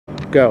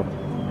Go.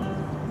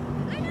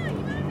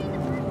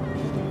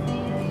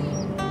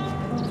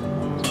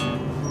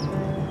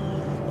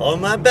 All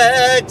my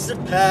bags are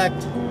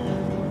packed,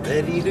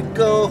 ready to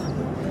go.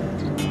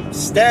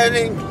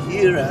 Standing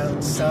here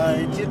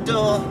outside your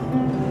door.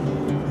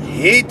 I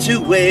hate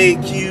to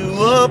wake you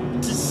up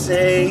to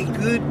say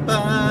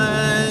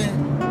goodbye.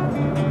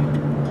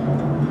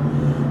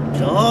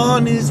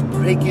 Dawn is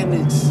breaking,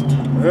 it's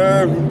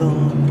early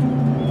morning.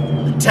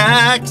 The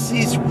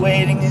taxi's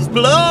waiting, he's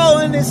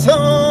blowing his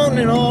horn,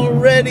 and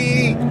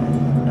already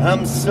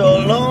I'm so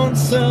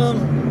lonesome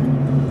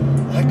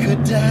I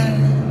could die.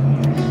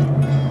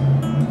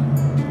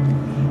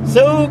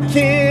 So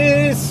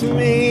kiss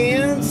me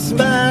and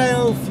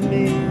smile for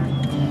me.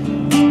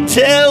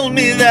 Tell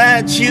me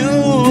that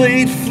you'll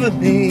wait for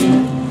me.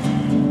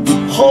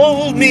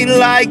 Hold me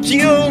like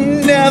you'll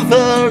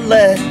never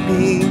let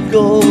me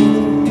go.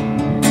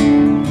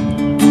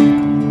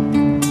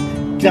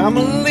 I'm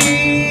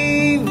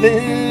leaving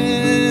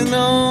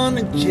on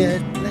a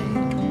jet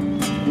plane.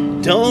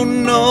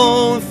 Don't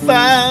know if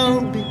I'll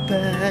be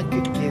back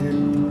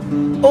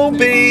again. Oh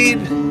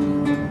babe,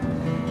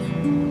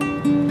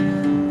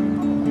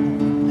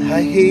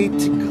 I hate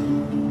to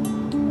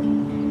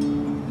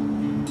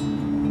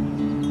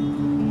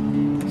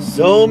go.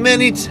 So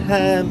many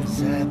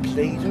times I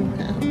played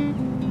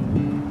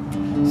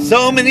around.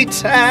 So many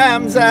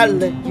times I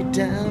let you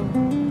down.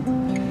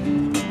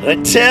 I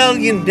tell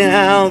you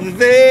now that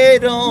they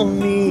don't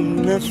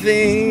mean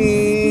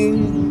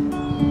nothing.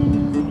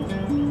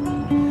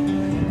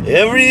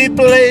 Every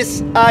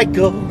place I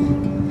go,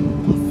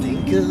 I'll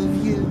think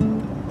of you.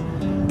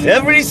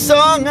 Every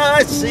song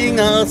I sing,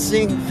 I'll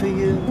sing for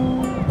you.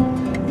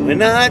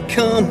 When I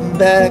come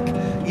back,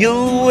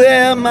 you'll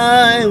wear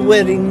my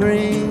wedding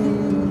ring.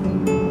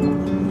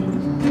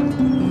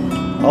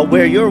 I'll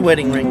wear your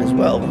wedding ring as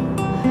well.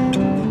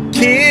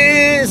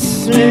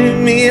 Kiss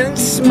me and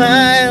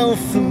smile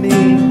for me.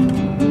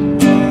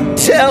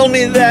 Tell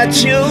me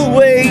that you'll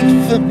wait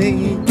for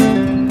me.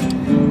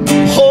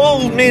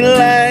 Hold me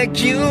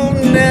like you'll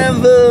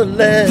never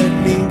let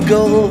me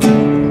go.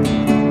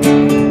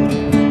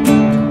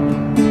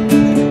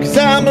 'Cause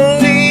I'm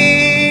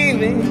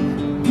leaving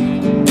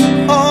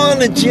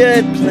on a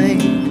jet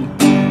plane.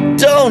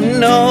 Don't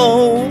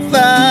know if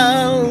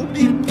I'll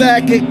be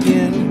back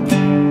again.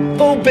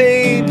 Oh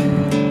babe,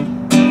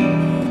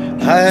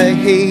 I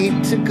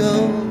hate to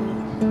go.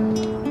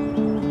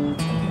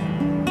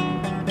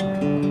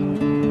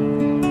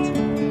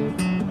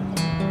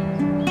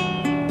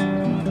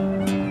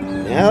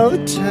 Now the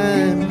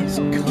time has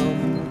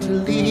come to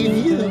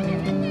leave you.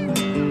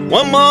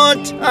 One more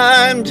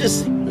time,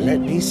 just let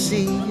me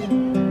see you.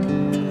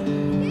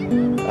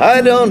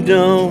 I don't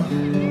know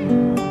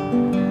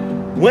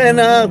when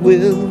I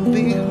will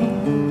be home.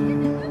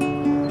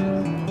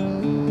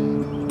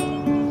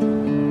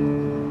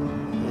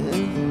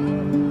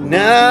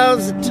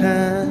 Now's the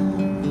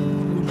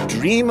time to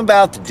dream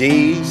about the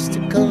days to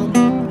come,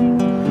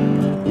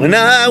 when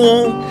I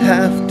won't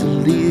have to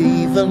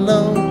leave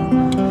alone.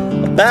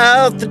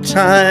 About the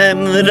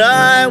time that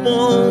I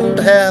won't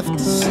have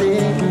to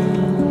sing.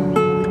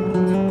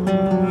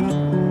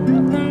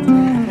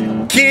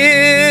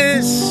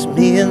 Kiss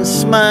me and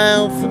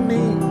smile for me.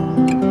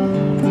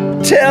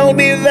 Tell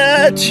me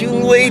that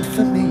you'll wait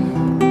for me.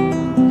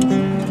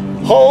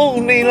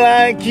 Hold me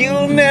like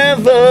you'll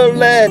never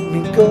let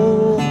me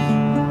go.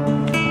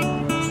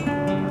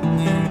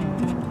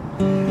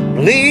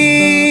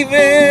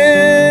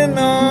 Leaving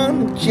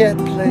on a jet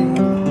plane.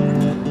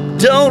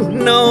 Don't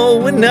know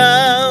when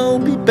I'll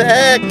be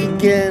back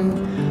again.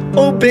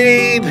 Oh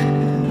babe,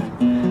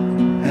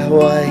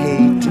 how I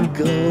hate to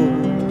go.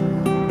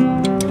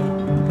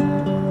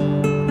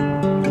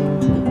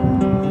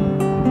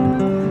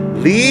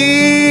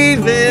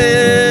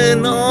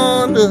 Leaving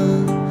on a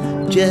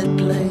jet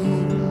plane.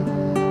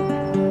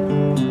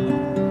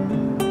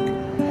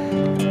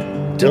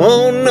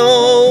 Don't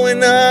know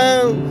when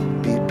I'll